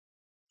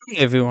Hey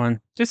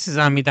everyone, this is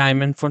Ami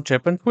Diamond from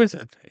SharePoint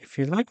Wizard. If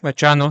you like my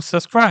channel,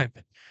 subscribe.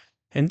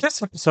 In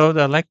this episode,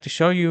 I'd like to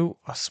show you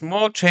a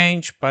small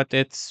change, but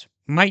it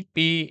might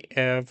be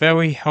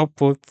very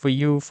helpful for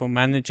you for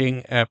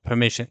managing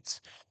permissions.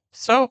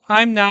 So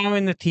I'm now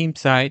in the team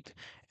side,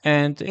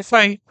 and if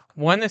I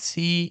want to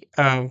see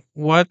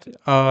what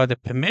are the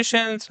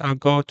permissions, I'll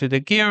go to the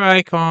gear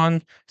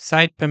icon,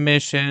 site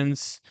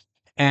permissions,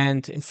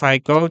 and if I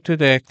go to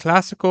the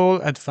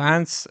classical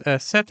advanced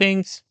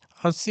settings,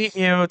 I'll see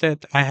here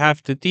that I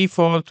have the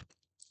default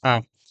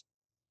uh,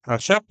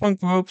 SharePoint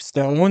groups,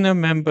 the owner,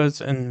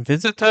 members, and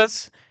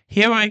visitors.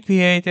 Here I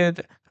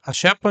created a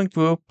SharePoint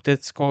group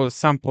that's called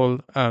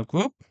sample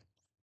group.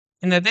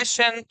 In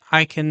addition,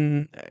 I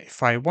can,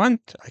 if I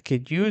want, I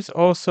could use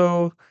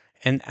also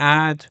and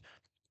add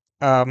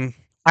um,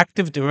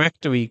 Active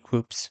Directory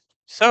groups.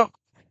 So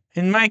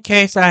in my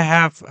case, I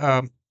have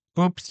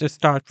groups that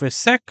start with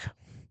sec.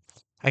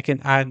 I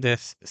can add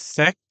this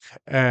sec,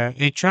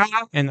 HR,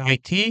 and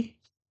IT.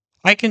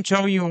 I can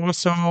show you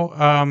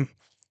also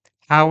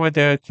how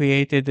they're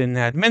created in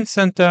Admin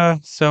Center.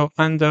 So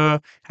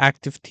under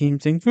Active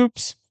Teams and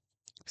Groups,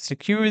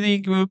 Security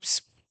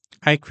Groups,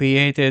 I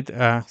created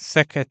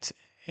Secret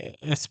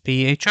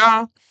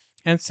SPHR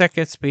and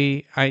Secret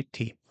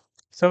SPIT.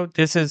 So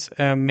this is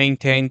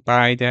maintained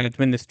by the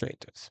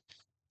administrators.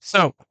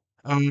 So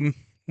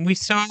we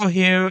saw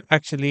here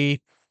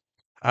actually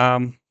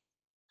um,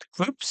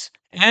 groups,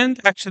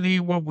 and actually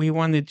what we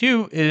want to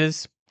do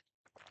is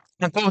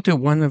I'll go to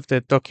one of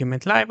the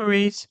document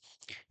libraries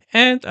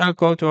and I'll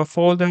go to a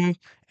folder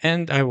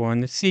and I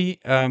want to see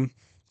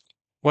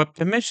what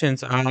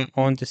permissions are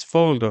on this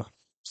folder.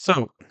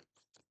 So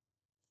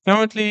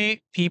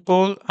currently,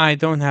 people, I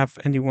don't have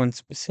anyone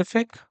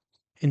specific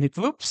in the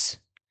groups.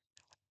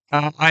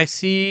 I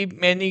see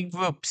many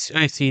groups.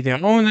 I see the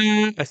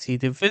owner, I see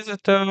the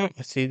visitor,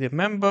 I see the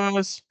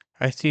members,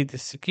 I see the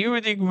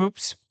security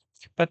groups.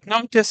 But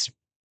notice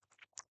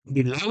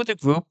below the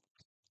group,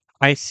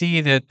 I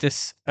see that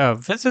this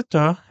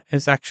visitor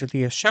is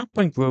actually a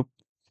SharePoint group,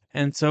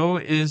 and so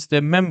is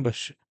the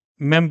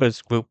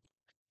members group.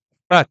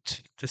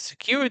 But the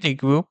security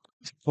group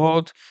is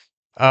called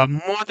a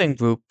modern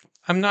group.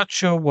 I'm not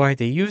sure why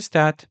they use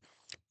that,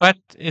 but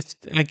it's,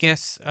 I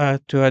guess,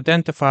 to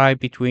identify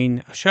between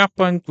a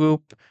SharePoint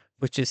group,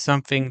 which is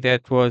something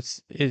that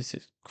is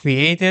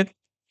created,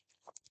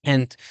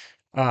 and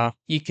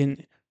you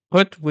can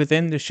put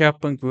within the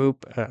SharePoint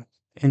group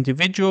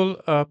individual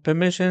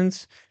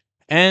permissions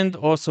and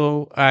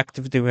also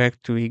Active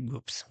Directory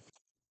groups.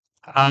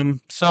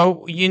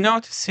 So you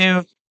notice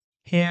here,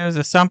 here's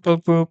a sample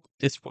group.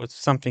 This was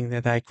something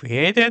that I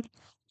created.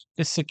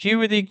 The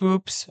security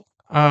groups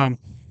um,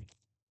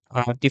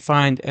 are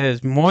defined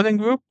as modern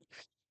group.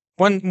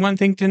 One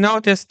thing to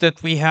notice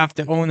that we have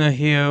the owner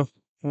here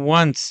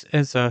once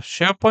as a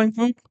SharePoint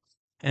group,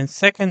 and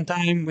second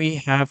time we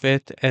have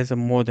it as a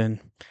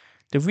modern.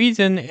 The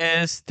reason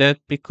is that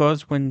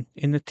because when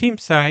in the team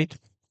side,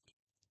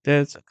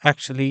 there's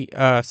actually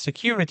a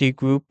security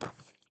group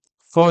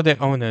for the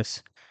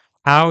owners.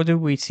 How do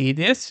we see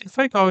this? If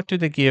I go to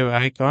the gear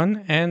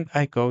icon and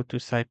I go to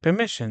site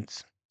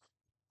permissions,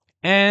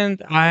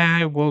 and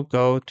I will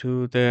go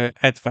to the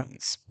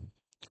advanced.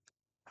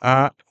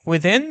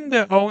 Within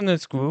the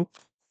owners group,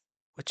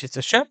 which is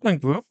a SharePoint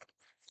group,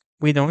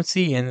 we don't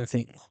see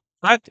anything.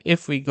 But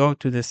if we go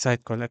to the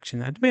site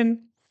collection admin,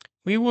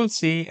 we will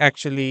see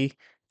actually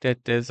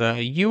that there's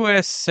a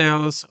US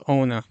sales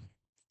owner.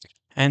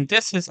 And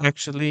this is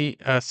actually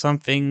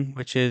something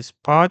which is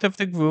part of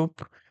the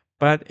group,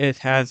 but it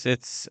has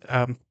its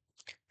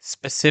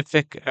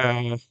specific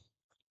AD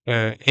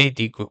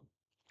group.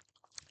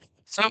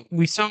 So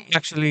we saw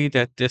actually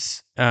that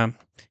this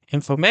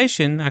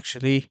information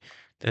actually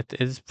that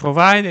is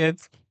provided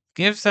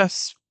gives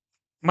us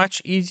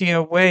much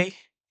easier way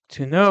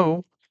to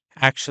know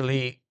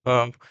actually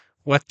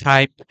what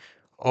type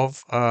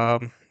of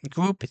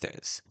group it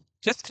is.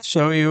 Just to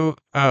show you,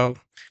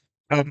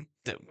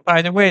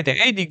 by the way, the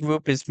AD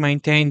group is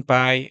maintained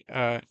by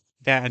the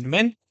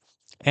admin,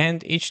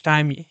 and each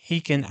time he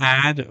can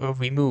add or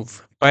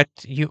remove, but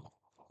you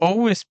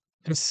always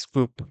this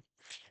group.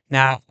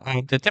 Now,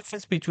 the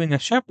difference between a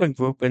SharePoint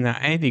group and an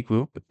AD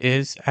group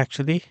is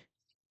actually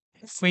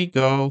if we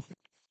go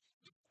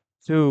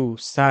to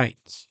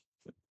site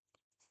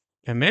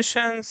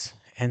permissions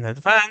and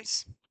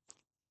advanced,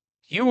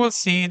 you will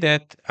see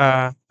that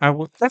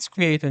let's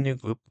create a new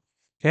group.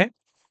 Okay.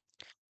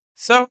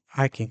 So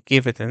I can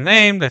give it a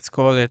name. Let's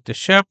call it the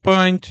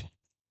SharePoint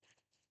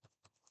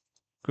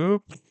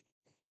group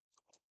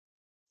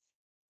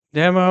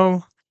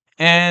demo.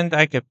 And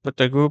I can put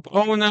the group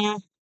owner.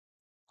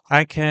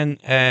 I can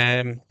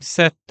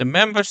set the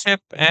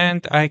membership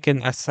and I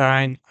can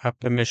assign a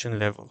permission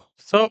level.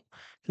 So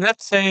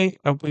let's say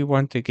we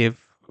want to give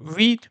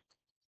read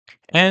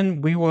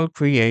and we will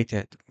create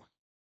it.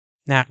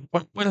 Now,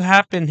 what will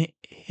happen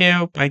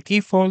here by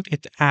default,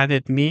 it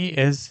added me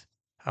as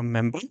a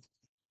member.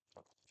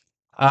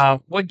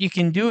 What you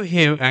can do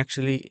here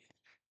actually,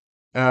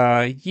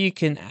 You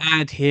can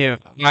add here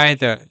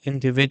either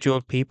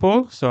individual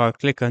people. So I'll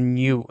click on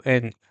new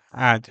and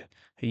add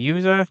a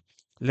user.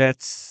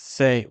 Let's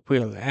say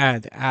we'll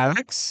add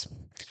Alex.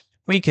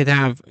 We could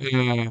have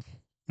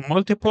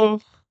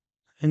multiple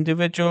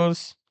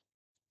individuals.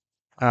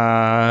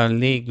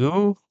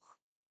 Ligu.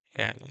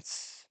 Yeah,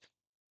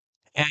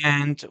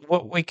 and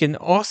what we can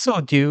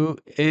also do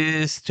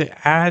is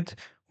to add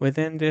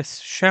within this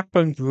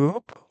SharePoint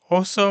group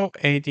also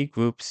AD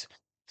groups.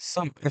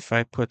 So if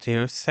I put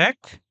here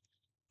sec,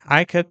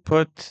 I could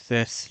put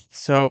this.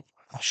 So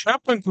a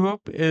SharePoint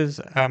group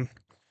is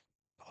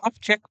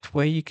object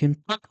where you can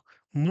put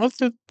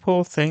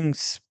multiple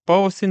things,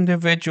 both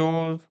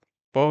individual,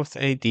 both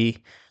AD.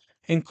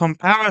 In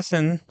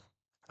comparison,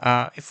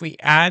 if we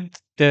add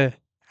the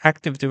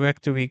Active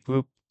Directory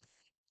group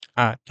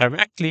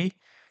directly,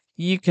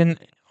 you can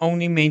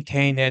only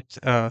maintain it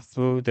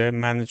through the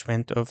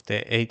management of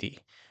the AD.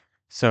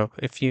 So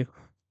if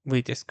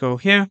we just go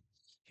here,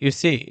 you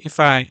see if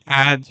I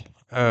add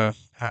a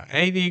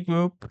AD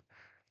group,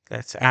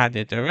 let's add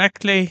it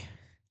directly,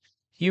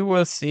 you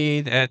will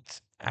see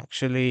that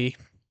actually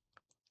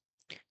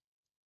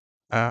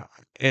uh,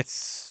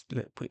 it's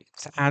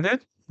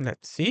added.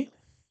 Let's see,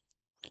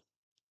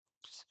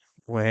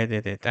 where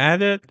did it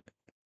add it?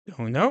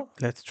 Oh no,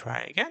 let's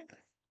try again.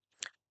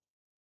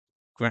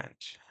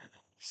 Grant.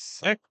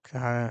 Sec,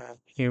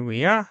 here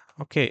we are.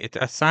 Okay, it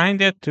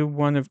assigned it to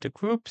one of the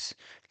groups.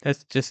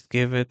 Let's just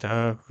give it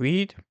a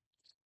read.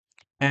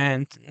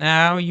 And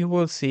now you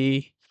will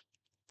see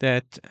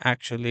that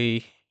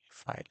actually,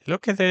 if I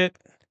look at it,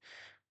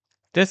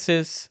 this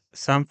is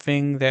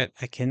something that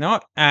I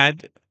cannot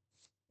add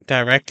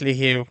directly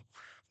here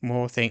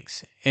more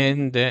things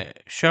in the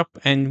shop.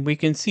 And we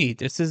can see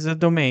this is a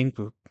domain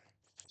group.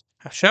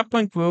 A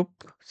SharePoint group,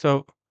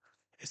 so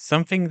it's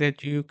something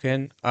that you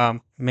can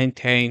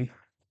maintain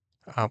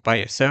by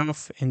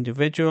yourself,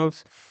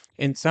 individuals.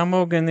 In some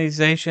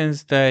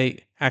organizations,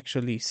 they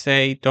actually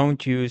say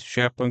don't use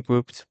SharePoint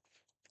groups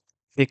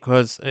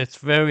because it's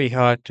very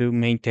hard to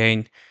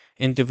maintain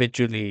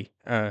individually,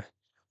 and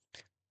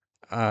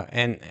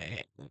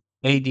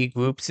AD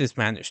groups is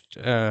managed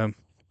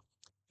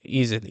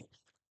easily.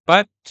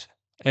 But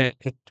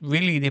it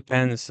really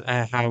depends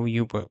how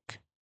you work.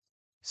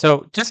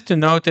 So just to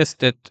notice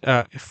that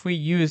if we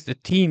use the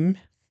team,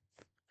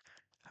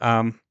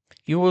 um,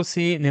 you will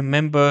see in the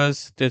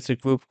members, there's a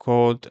group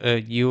called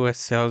US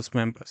Sales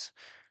Members.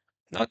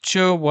 Not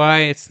sure why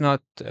it's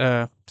not.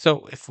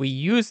 So if we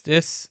use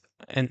this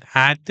and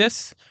add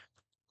this,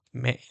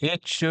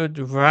 it should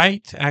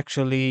write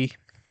actually,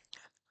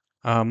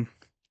 um,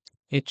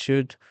 it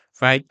should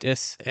write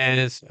this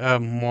as a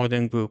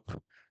modern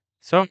group.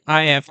 So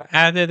I have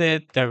added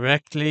it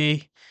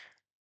directly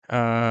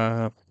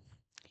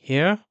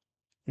here.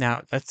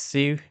 Now let's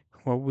see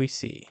what we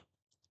see.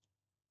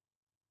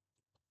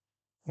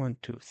 1,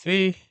 2,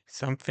 3.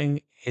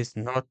 Something is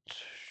not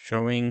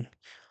showing.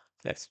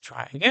 Let's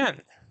try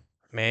again.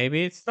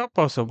 Maybe it's not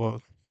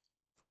possible.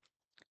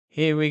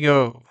 Here we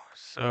go.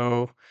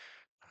 So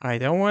I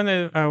don't want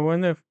to, I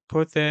want to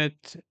put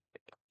it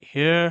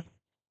here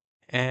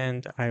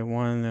and I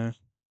want to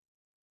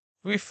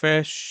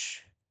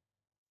refresh.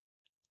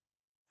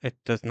 It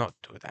does not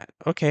do that.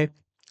 Okay.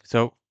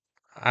 So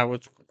I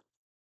would,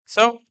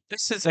 so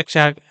this is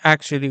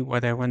actually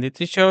what I wanted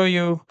to show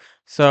you.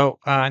 So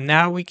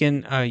now we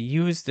can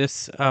use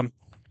this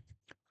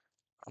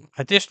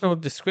additional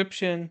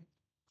description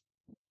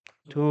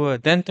to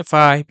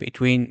identify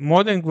between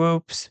modern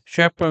groups,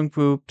 SharePoint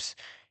groups,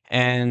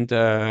 and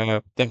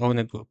the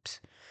owner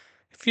groups.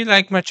 If you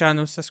like my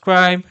channel,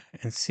 subscribe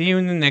and see you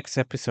in the next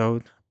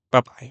episode.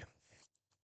 Bye bye.